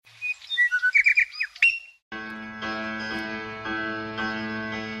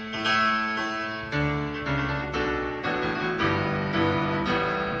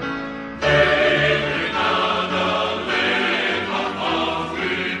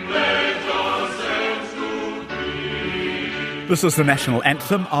This is the national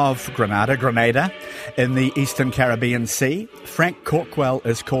anthem of Grenada, in the Eastern Caribbean Sea. Frank Cawkwell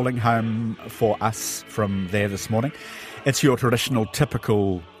is calling home for us from there this morning. It's your traditional,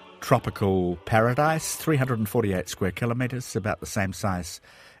 typical tropical paradise, 348 square kilometres, about the same size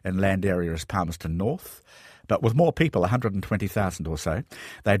in land area as Palmerston North, but with more people, 120,000 or so.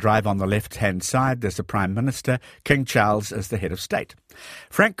 They drive on the left-hand side. There's the Prime Minister. King Charles is the head of state.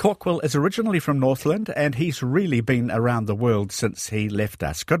 Frank Cawkwell is originally from Northland, and he's really been around the world since he left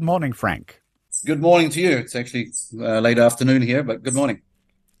us. Good morning, Frank. Good morning to you. It's actually late afternoon here, but good morning.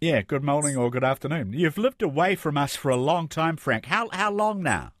 Yeah, good morning or good afternoon. You've lived away from us for a long time, Frank. How long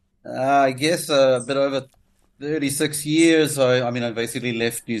now? I guess a bit over 36 years. I basically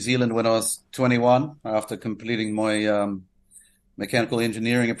left New Zealand when I was 21 after completing my mechanical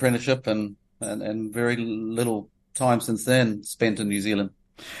engineering apprenticeship and very little time since then spent in New Zealand.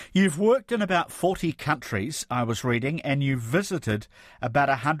 You've worked in about 40 countries, I was reading, and you've visited about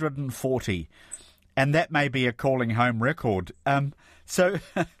 140, and that may be a calling home record. So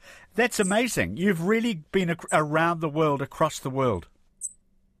that's amazing. You've really been around the world, across the world.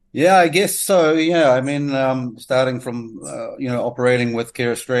 Yeah, I guess so. Yeah, starting from, operating with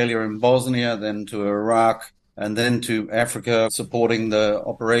Care Australia in Bosnia, then to Iraq, and then to Africa, supporting the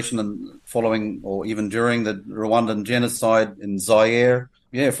operation and following or even during the Rwandan genocide in Zaire.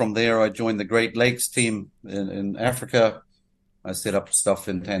 Yeah, from there I joined the Great Lakes team in Africa. I set up stuff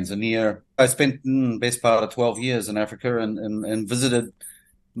in Tanzania. I spent best part of 12 years in Africa and visited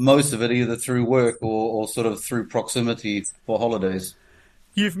most of it either through work or sort of through proximity for holidays.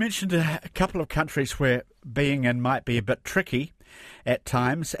 You've mentioned a couple of countries where being in might be a bit tricky at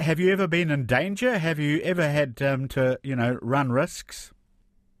times. Have you ever been in danger? Have you ever had to run risks?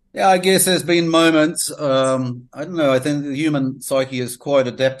 Yeah, I guess there's been moments. I don't know. I think the human psyche is quite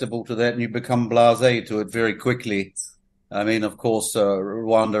adaptable to that, and you become blasé to it very quickly. I mean, of course,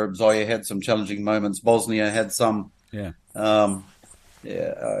 Rwanda, Zaire had some challenging moments. Bosnia had some. Yeah.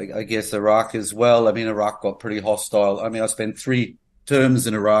 I guess Iraq as well. I mean, Iraq got pretty hostile. I mean, I spent 3 terms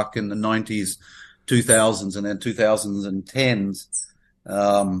in Iraq in the 90s, 2000s, and then 2010s.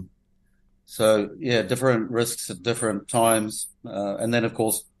 So, yeah, different risks at different times. And then, of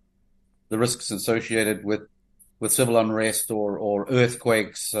course, the risks associated with civil unrest or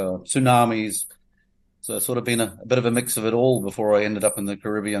earthquakes, tsunamis. So it's sort of been a bit of a mix of it all before I ended up in the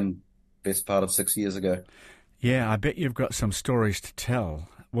Caribbean best part of 6 years ago. Yeah, I bet you've got some stories to tell.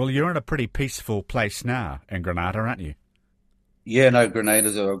 Well, you're in a pretty peaceful place now in Grenada, aren't you? Yeah, no,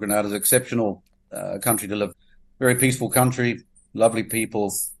 Grenada's an exceptional country to live. Very peaceful country, lovely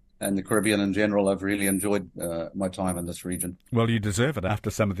people, and the Caribbean in general. I've really enjoyed my time in this region. Well, you deserve it after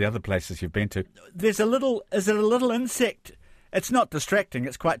some of the other places you've been to. Is it a little insect? It's not distracting,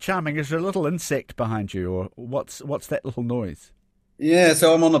 it's quite charming. Is there a little insect behind you, or what's that little noise? Yeah,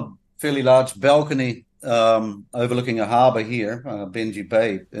 so I'm on a fairly large balcony overlooking a harbour here, Benji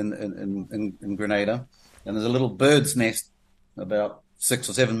Bay in Grenada. And there's a little bird's nest about 6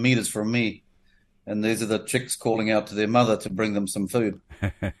 or 7 meters from me, and these are the chicks calling out to their mother to bring them some food.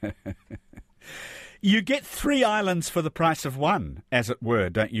 You get 3 islands for the price of 1, as it were,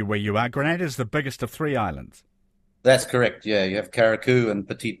 don't you, where you are? Grenada is the biggest of 3 islands. That's correct, yeah. You have Carriacou and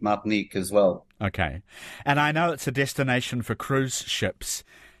Petite Martinique as well. Okay. And I know it's a destination for cruise ships.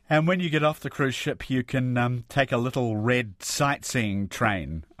 And when you get off the cruise ship, you can take a little red sightseeing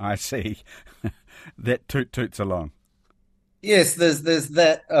train, I see, that toots along. Yes, there's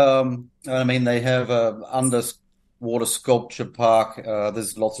that. They have a underwater sculpture park.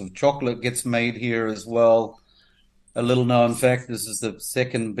 There's lots of chocolate gets made here as well. A little known fact: this is the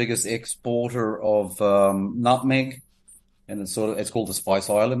second biggest exporter of nutmeg, and it's called the Spice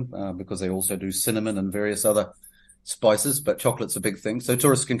Island because they also do cinnamon and various other spices. But chocolate's a big thing, so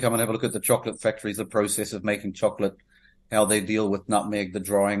tourists can come and have a look at the chocolate factories, the process of making chocolate, how they deal with nutmeg, the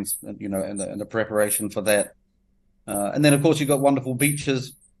dryings, and the preparation for that. And then, of course, you've got wonderful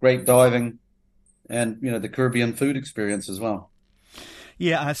beaches, great diving, and, the Caribbean food experience as well.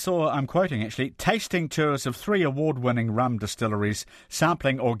 Yeah, I'm quoting actually, tasting tours of 3 award-winning rum distilleries,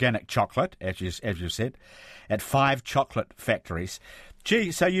 sampling organic chocolate, as you said, at 5 chocolate factories.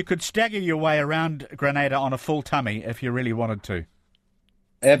 Gee, so you could stagger your way around Grenada on a full tummy if you really wanted to.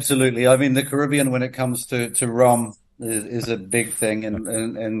 Absolutely. I mean, the Caribbean, when it comes to rum, is a big thing,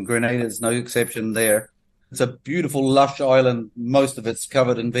 and Grenada is no exception there. It's a beautiful, lush island. Most of it's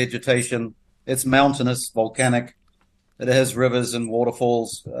covered in vegetation. It's mountainous, volcanic. It has rivers and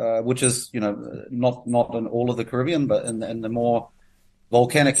waterfalls, which is, not in all of the Caribbean, but in the more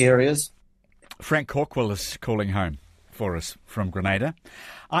volcanic areas. Frank Cawkwell is calling home for us from Grenada.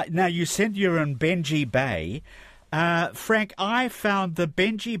 Now, you said you're in Benji Bay. Frank, I found the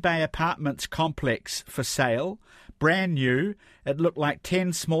Benji Bay Apartments complex for sale, brand new. It looked like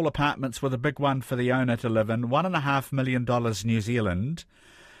 10 small apartments with a big one for the owner to live in, $1.5 million New Zealand.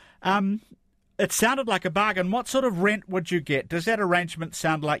 It sounded like a bargain. What sort of rent would you get? Does that arrangement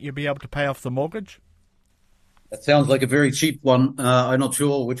sound like you'd be able to pay off the mortgage? That sounds like a very cheap one. I'm not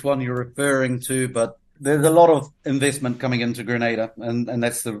sure which one you're referring to, but there's a lot of investment coming into Grenada, and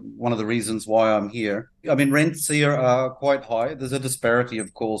that's one of the reasons why I'm here. I mean, rents here are quite high. There's a disparity,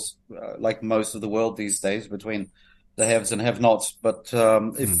 of course, like most of the world these days, between the haves and have-nots. But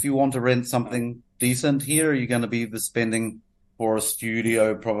if you want to rent something decent here, you're going to be spending for a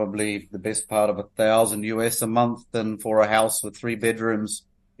studio probably the best part of $1,000 a month, and for a house with 3 bedrooms,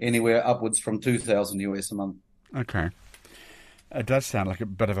 anywhere upwards from $2,000 a month. Okay. It does sound like a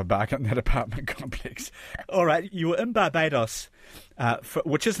bit of a bargain, that apartment complex. All right, you were in Barbados,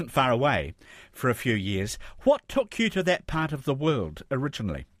 which isn't far away, for a few years. What took you to that part of the world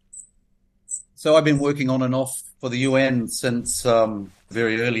originally? So I've been working on and off for the UN since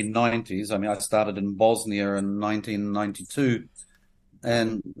very early 90s. I mean, I started in Bosnia in 1992.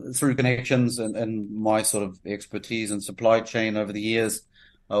 And through connections and my sort of expertise in supply chain over the years,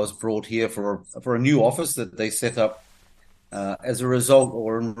 I was brought here for a new office that they set up as a result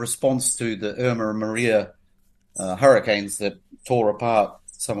or in response to the Irma and Maria hurricanes that tore apart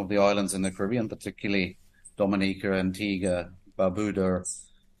some of the islands in the Caribbean, particularly Dominica, Antigua, Barbuda,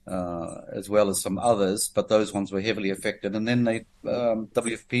 as well as some others, but those ones were heavily affected. And then they,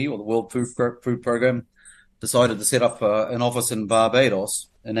 WFP, or the World Food Program, decided to set up an office in Barbados,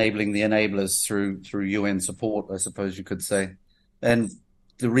 enabling the enablers through UN support, I suppose you could say. And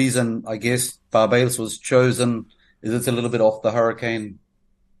the reason, I guess, Barbados was chosen is it's a little bit off the hurricane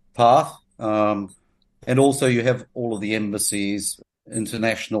path. And also you have all of the embassies,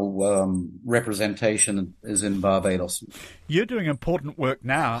 international representation is in Barbados. You're doing important work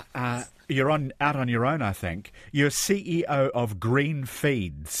now. You're out on your own, I think. You're CEO of Green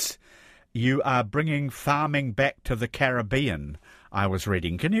Feeds. You are bringing farming back to the Caribbean, I was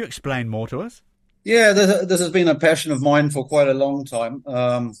reading. Can you explain more to us? Yeah, this has been a passion of mine for quite a long time.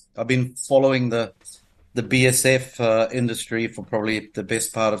 I've been following the BSF industry for probably the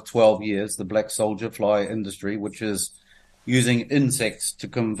best part of 12 years, the black soldier fly industry, which is using insects to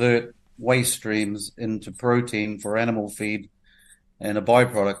convert waste streams into protein for animal feed and a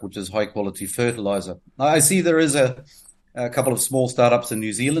byproduct, which is high quality fertilizer. I see there is a couple of small startups in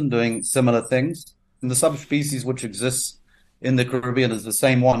New Zealand doing similar things. And the subspecies which exists in the Caribbean is the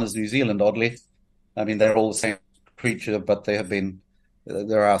same one as New Zealand, oddly. I mean, they're all the same creature, but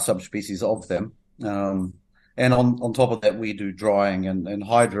there are subspecies of them. And on top of that, we do drying and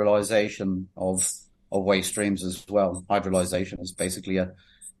hydrolyzation of waste streams as well. Hydrolyzation is basically a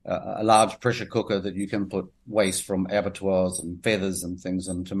large pressure cooker that you can put waste from abattoirs and feathers and things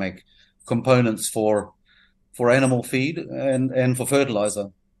in to make components for animal feed and for fertilizer.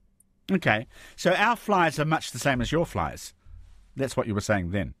 Okay. So our flies are much the same as your flies. That's what you were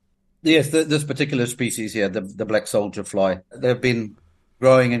saying then. Yes, this particular species here, the black soldier fly, they've been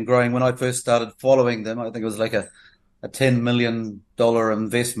growing and growing. When I first started following them, I think it was like a $10 million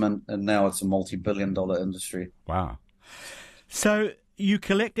investment, and now it's a multi-billion-dollar industry. Wow. So you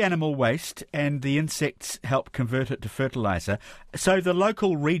collect animal waste and the insects help convert it to fertilizer. So the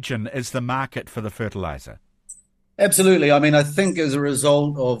local region is the market for the fertilizer. Absolutely. I mean, I think as a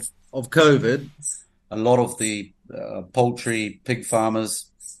result of COVID, a lot of the poultry, pig farmers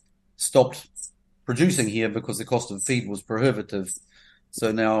stopped producing here because the cost of feed was prohibitive.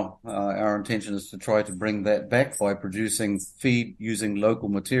 So now our intention is to try to bring that back by producing feed using local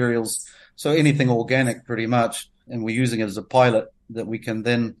materials. So anything organic pretty much. And we're using it as a pilot that we can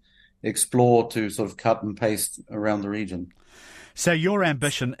then explore to sort of cut and paste around the region. So your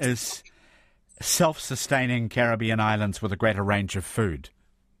ambition is self-sustaining Caribbean islands with a greater range of food,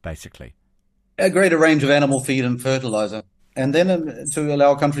 basically. A greater range of animal feed and fertilizer. And then to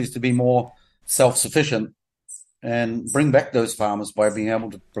allow countries to be more self-sufficient and bring back those farmers by being able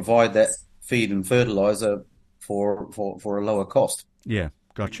to provide that feed and fertilizer for a lower cost. Yeah,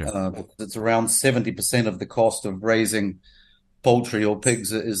 gotcha. It's around 70% of the cost of raising poultry or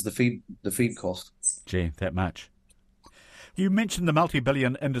pigs is the feed cost. Gee, that much. You mentioned the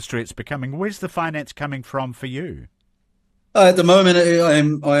multi-billion industry it's becoming. Where's the finance coming from for you? At the moment,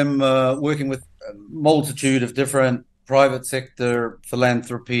 I'm working with a multitude of different private sector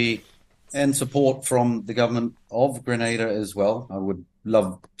philanthropy and support from the government of Grenada as well. I would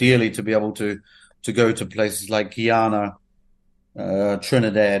love dearly to be able to go to places like Guyana,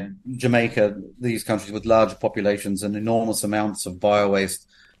 Trinidad, Jamaica, these countries with large populations and enormous amounts of biowaste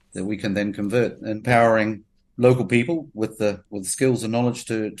that we can then convert, empowering local people with the skills and knowledge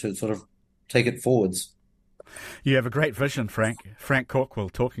to sort of take it forwards. You have a great vision, Frank. Frank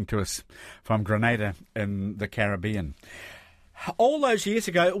Cawkwell talking to us from Grenada in the Caribbean. All those years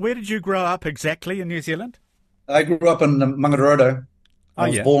ago, where did you grow up exactly in New Zealand? I grew up in Maungaturoto. Oh, I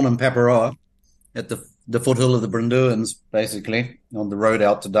was yeah. born in Paparoa at the foothill of the Brinduans, basically, on the road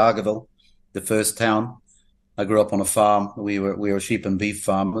out to Dargaville, the first town. I grew up on a farm. We were sheep and beef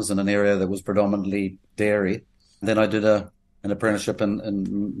farmers in an area that was predominantly dairy. Then I did an apprenticeship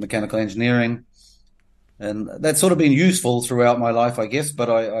in mechanical engineering, and that's sort of been useful throughout my life, I guess.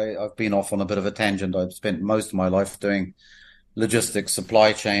 But I've been off on a bit of a tangent. I've spent most of my life doing logistics,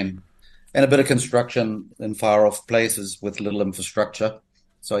 supply chain, and a bit of construction in far off places with little infrastructure.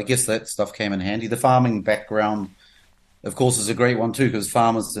 So I guess that stuff came in handy. The farming background, of course, is a great one too, because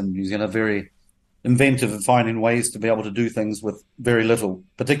farmers in New Zealand are very inventive in finding ways to be able to do things with very little,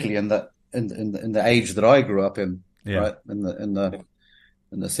 particularly in the age that I grew up in, Yeah. right, in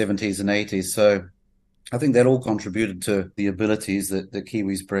the 70s and 80s. So I think that all contributed to the abilities that the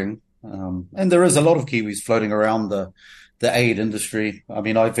Kiwis bring. And there is a lot of Kiwis floating around the aid industry. I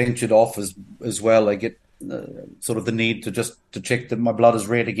mean, I ventured off as well. I get sort of the need to check that my blood is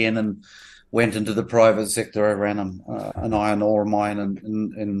red again, and went into the private sector. I ran an iron ore mine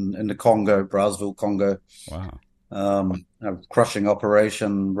in the Congo, Brazzaville, Congo. Wow. A crushing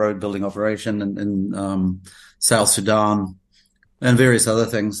operation, road building operation in South Sudan, and various other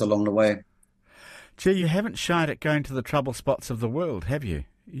things along the way. Gee, you haven't shied at going to the trouble spots of the world, have you?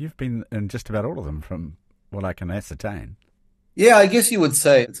 You've been in just about all of them, from what I can ascertain. Yeah, I guess you would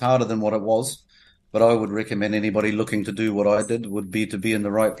say it's harder than what it was, but I would recommend anybody looking to do what I did would be to be in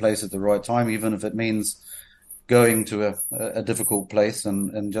the right place at the right time, even if it means going to a difficult place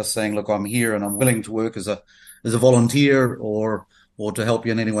and just saying, look, I'm here and I'm willing to work as a volunteer or to help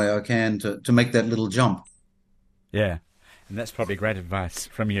you in any way I can to make that little jump. Yeah, and that's probably great advice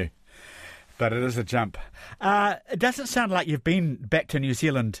from you. But it is a jump. It doesn't sound like you've been back to New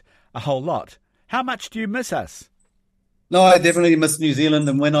Zealand a whole lot. How much do you miss us? No, I definitely miss New Zealand.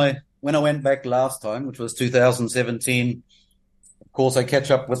 And when I went back last time, which was 2017, of course, I catch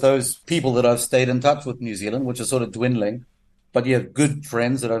up with those people that I've stayed in touch with New Zealand, which is sort of dwindling. But yeah, good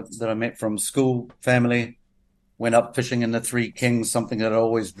friends that I met from school, family. Went up fishing in the Three Kings, something that I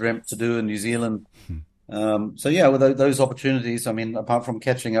always dreamt to do in New Zealand. So yeah, with those opportunities, I mean, apart from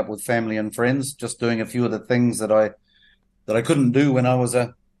catching up with family and friends, just doing a few of the things that I couldn't do when I was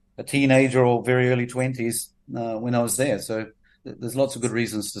a teenager or very early 20s when I was there. So there's lots of good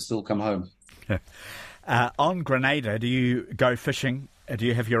reasons to still come home. On Grenada, do you go fishing? Do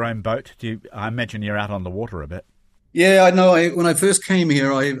you have your own boat? I imagine you're out on the water a bit. Yeah, I know. When I first came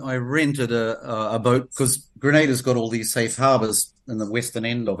here, I rented a boat because Grenada's got all these safe harbors in the western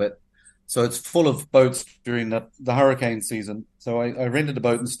end of it. So it's full of boats during the hurricane season. So I rented a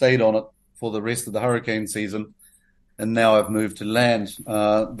boat and stayed on it for the rest of the hurricane season. And now I've moved to land.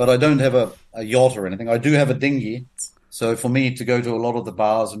 But I don't have a yacht or anything. I do have a dinghy. So for me to go to a lot of the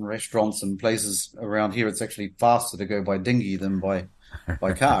bars and restaurants and places around here, it's actually faster to go by dinghy than by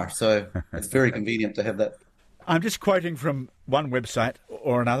car. So it's very convenient to have that. I'm just quoting from one website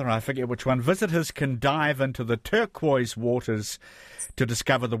or another, I forget which one. Visitors can dive into the turquoise waters to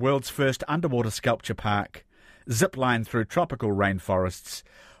discover the world's first underwater sculpture park, zip line through tropical rainforests,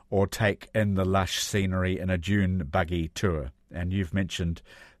 or take in the lush scenery in a dune buggy tour. And you've mentioned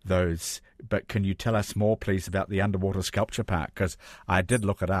those, but can you tell us more, please, about the underwater sculpture park? Because I did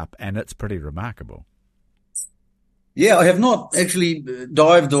look it up, and it's pretty remarkable. Yeah, I have not actually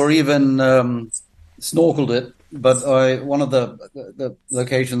dived or even snorkeled it, but one of the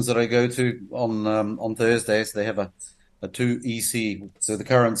locations that I go to on Thursdays, they have a 2 EC. So the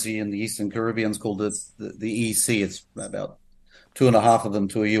currency in the Eastern Caribbean is called the EC. It's about 2.5 of them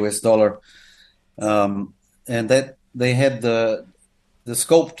to a US dollar, and that they had the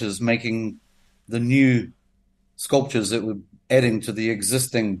sculptors making the new sculptures that were adding to the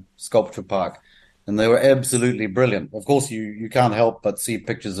existing sculpture park, and they were absolutely brilliant. Of course, you can't help but see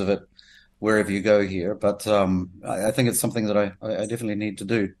pictures of it wherever you go here, but I think it's something that I definitely need to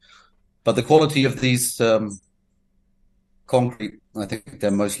do. But the quality of these concrete, I think they're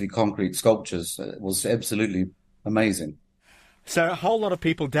mostly concrete sculptures, was absolutely amazing. So a whole lot of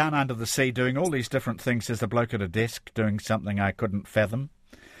people down under the sea doing all these different things. There's a bloke at a desk doing something I couldn't fathom.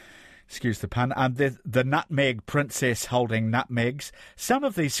 Excuse the pun. The nutmeg princess holding nutmegs. Some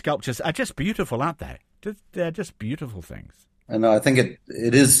of these sculptures are just beautiful, aren't they? They're just beautiful things. And I think it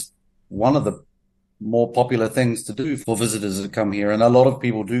is one of the more popular things to do for visitors that come here. And a lot of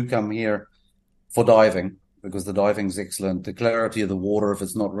people do come here for diving because the diving's excellent. The clarity of the water, if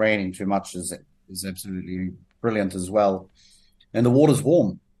it's not raining too much, is is absolutely brilliant as well. And the water's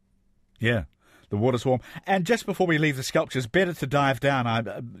warm. Yeah, the water's warm. And just before we leave the sculptures, better to dive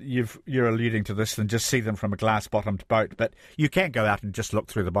down. You're alluding to this than just see them from a glass-bottomed boat. But you can go out and just look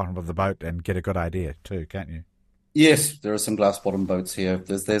through the bottom of the boat and get a good idea too, can't you? Yes, there are some glass-bottom boats here.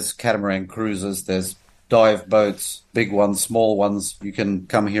 There's catamaran cruises, there's dive boats, big ones, small ones. You can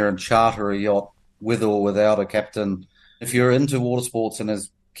come here and charter a yacht with or without a captain. If you're into water sports, and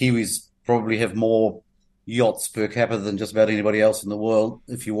as Kiwis probably have more yachts per capita than just about anybody else in the world,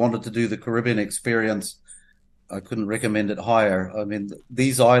 if you wanted to do the Caribbean experience, I couldn't recommend it higher. I mean,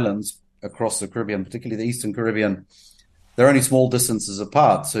 these islands across the Caribbean, particularly the Eastern Caribbean, they're only small distances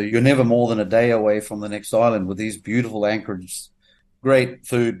apart, so you're never more than a day away from the next island with these beautiful anchorages, great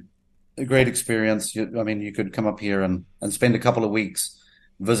food, a great experience. You could come up here and spend a couple of weeks,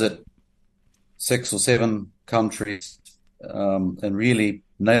 visit 6 or 7 countries, and really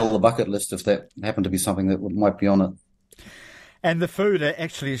nail the bucket list if that happened to be something that might be on it. And the food,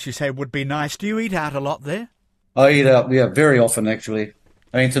 actually, as you say, would be nice. Do you eat out a lot there? I eat out, yeah, very often, actually.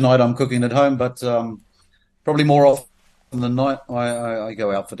 I mean, tonight I'm cooking at home, but probably more often the night I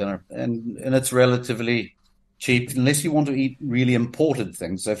go out for dinner, and it's relatively cheap unless you want to eat really imported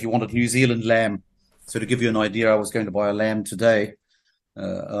things. So if you wanted New Zealand lamb, so to give you an idea, I was going to buy a lamb today,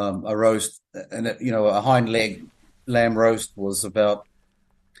 a roast, and a hind leg lamb roast was about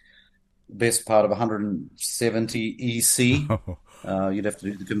the best part of 170 EC. You'd have to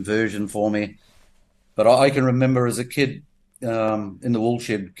do the conversion for me, but I can remember as a kid in the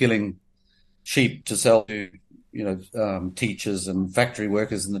woolshed killing sheep to sell to teachers and factory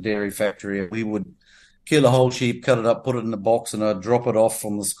workers in the dairy factory. We would kill a whole sheep, cut it up, put it in a box, and I'd drop it off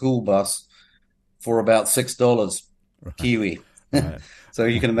from the school bus for about $6 Kiwi. Right. So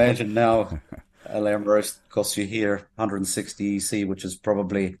you can imagine now a lamb roast costs you here 160 EC, which is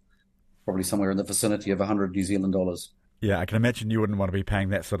probably somewhere in the vicinity of 100 New Zealand dollars. Yeah, I can imagine you wouldn't want to be paying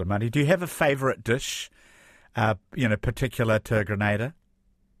that sort of money. Do you have a favourite dish, particular to Grenada?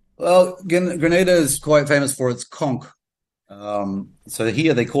 Well, Grenada is quite famous for its conch. So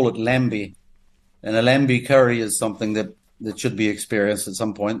here they call it lambi. And a lambi curry is something that should be experienced at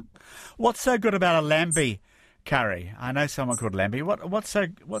some point. What's so good about a lambi curry? I know someone called lambi. What's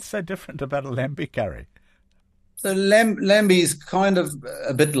so different about a lambi curry? So lambi is kind of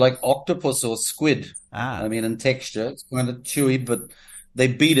a bit like octopus or squid. I mean, in texture, it's kind of chewy, but they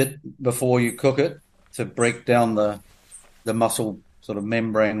beat it before you cook it to break down the muscle sort of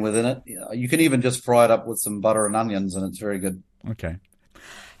membrane within it. You can even just fry it up with some butter and onions, and it's very good. Okay.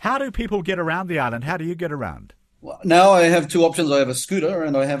 How do people get around the island? How do you get around? Well, now I have 2 options. I have a scooter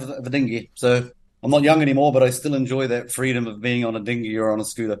and I have a dinghy. So I'm not young anymore, but I still enjoy that freedom of being on a dinghy or on a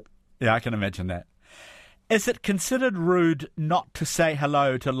scooter. Yeah, I can imagine that. Is it considered rude not to say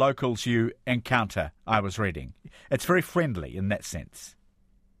hello to locals you encounter? I was reading. It's very friendly in that sense.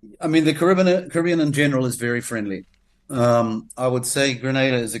 I mean, the Caribbean in general is very friendly. I would say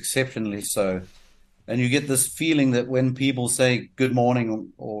Grenada is exceptionally so. And you get this feeling that when people say good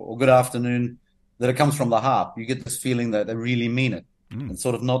morning or good afternoon, that it comes from the heart. You get this feeling that they really mean it. It's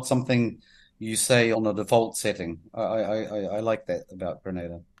sort of not something you say on a default setting. I like that about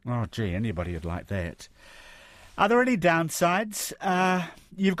Grenada. Oh, gee, anybody would like that. Are there any downsides?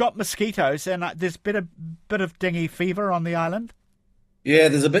 You've got mosquitoes, and there's a bit of dengue fever on the island. Yeah,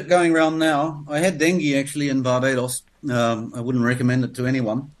 there's a bit going around now. I had dengue actually in Barbados. I wouldn't recommend it to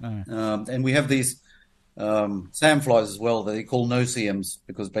anyone. No. And we have these sandflies as well that they call no-see-ums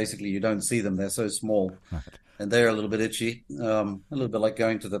because basically you don't see them. They're so small. Right. And they're a little bit itchy. A little bit like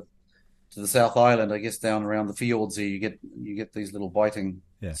going to the South Island, I guess, down around the fjords here. You get these little biting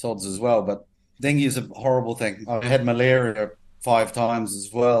sods as well. But dengue is a horrible thing. I had malaria 5 times as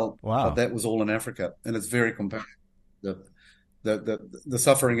well. Wow. But that was all in Africa. And it's very comparative. The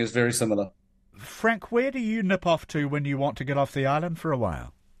suffering is very similar. Frank, where do you nip off to when you want to get off the island for a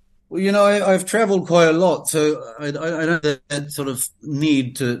while? Well, I've travelled quite a lot, so I don't have that sort of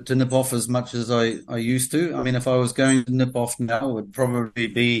need to nip off as much as I used to. I mean, if I was going to nip off now, it would probably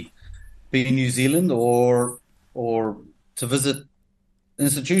be New Zealand or to visit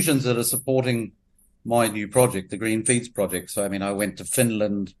institutions that are supporting my new project, the Green Feeds project. So, I mean, I went to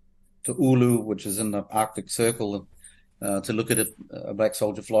Finland, to Oulu, which is in the Arctic Circle, to look at a black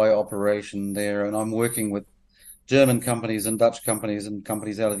soldier fly operation there. And I'm working with German companies and Dutch companies and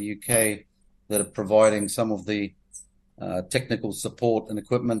companies out of the UK that are providing some of the technical support and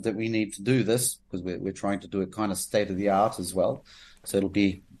equipment that we need to do this, because we're trying to do it kind of state of the art as well. So it'll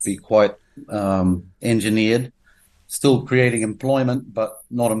be quite engineered, still creating employment, but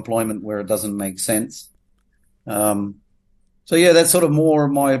not employment where it doesn't make sense. So yeah, that's sort of more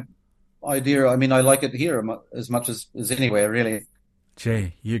my idea. I mean, I like it here as much as anywhere, really.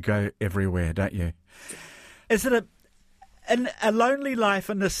 Gee, you go everywhere, don't you? Is it a lonely life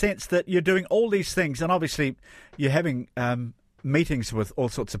in the sense that you're doing all these things, and obviously you're having meetings with all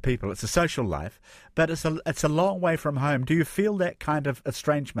sorts of people. It's a social life, but it's a long way from home. Do you feel that kind of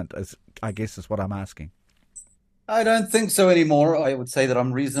estrangement? I guess is what I'm asking. I don't think so anymore. I would say that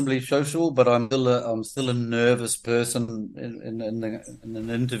I'm reasonably social, but I'm still a nervous person in an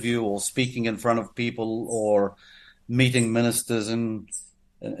interview or speaking in front of people or meeting ministers and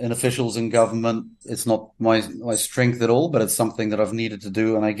officials in government. It's not my strength at all, but it's something that I've needed to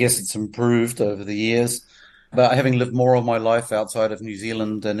do, and I guess it's improved over the years. But having lived more of my life outside of New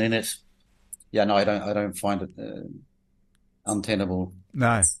Zealand and in it, yeah, no, I don't find it untenable.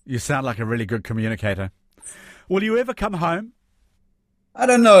 No, you sound like a really good communicator. Will you ever come home? I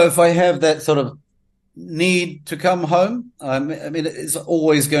don't know if I have that sort of need to come home. I mean, it's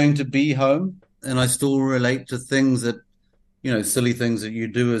always going to be home, and I still relate to things that, silly things that you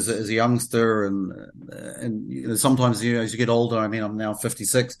do as a youngster, and sometimes as you get older. I mean, I'm now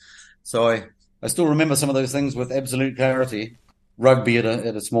 56, so I still remember some of those things with absolute clarity. Rugby at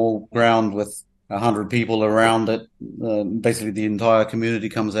a small ground with 100 people around it, basically the entire community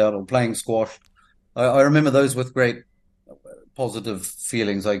comes out, or playing squash. I remember those with great positive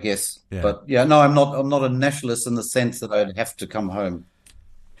feelings, I guess. Yeah. But yeah, no, I'm not a nationalist in the sense that I'd have to come home.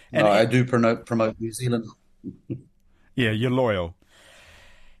 And No, I do promote New Zealand. yeah, you're loyal.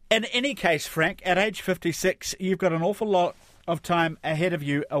 In any case, Frank, at age 56, you've got an awful lot of time ahead of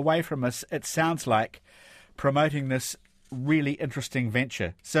you away from us, it sounds like, promoting this really interesting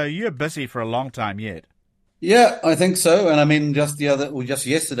venture. So you're busy for a long time yet. Yeah, I think so. And I mean, just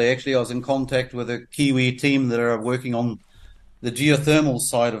yesterday, actually, I was in contact with a Kiwi team that are working on the geothermal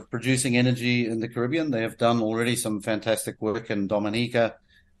side of producing energy in the Caribbean. They have done already some fantastic work in Dominica.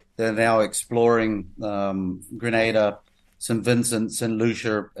 They're now exploring Grenada, St. Vincent, St.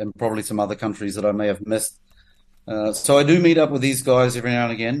 Lucia, and probably some other countries that I may have missed. So I do meet up with these guys every now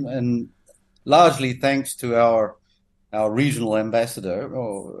and again, and largely thanks to our regional ambassador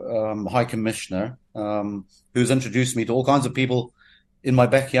or high commissioner, who's introduced me to all kinds of people in my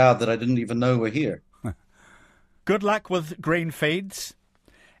backyard that I didn't even know were here. Good luck with green feeds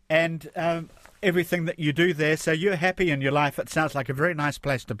and everything that you do there. So you're happy in your life. It sounds like a very nice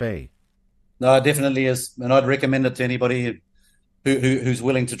place to be. No, it definitely is, and I'd recommend it to anybody who's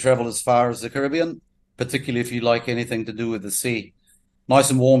willing to travel as far as the Caribbean, particularly if you like anything to do with the sea.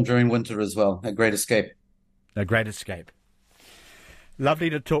 Nice and warm during winter as well. A great escape. A great escape. Lovely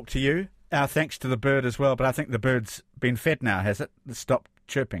to talk to you. Our thanks to the bird as well, but I think the bird's been fed now, has it? It's stopped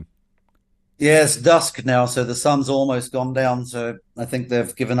chirping. Yeah, it's dusk now, so the sun's almost gone down, so I think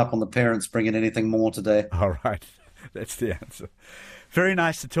they've given up on the parents bringing anything more today. All right. That's the answer. Very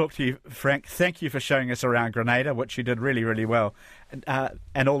nice to talk to you, Frank. Thank you for showing us around Grenada, which you did really, really well,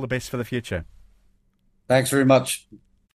 and all the best for the future. Thanks very much.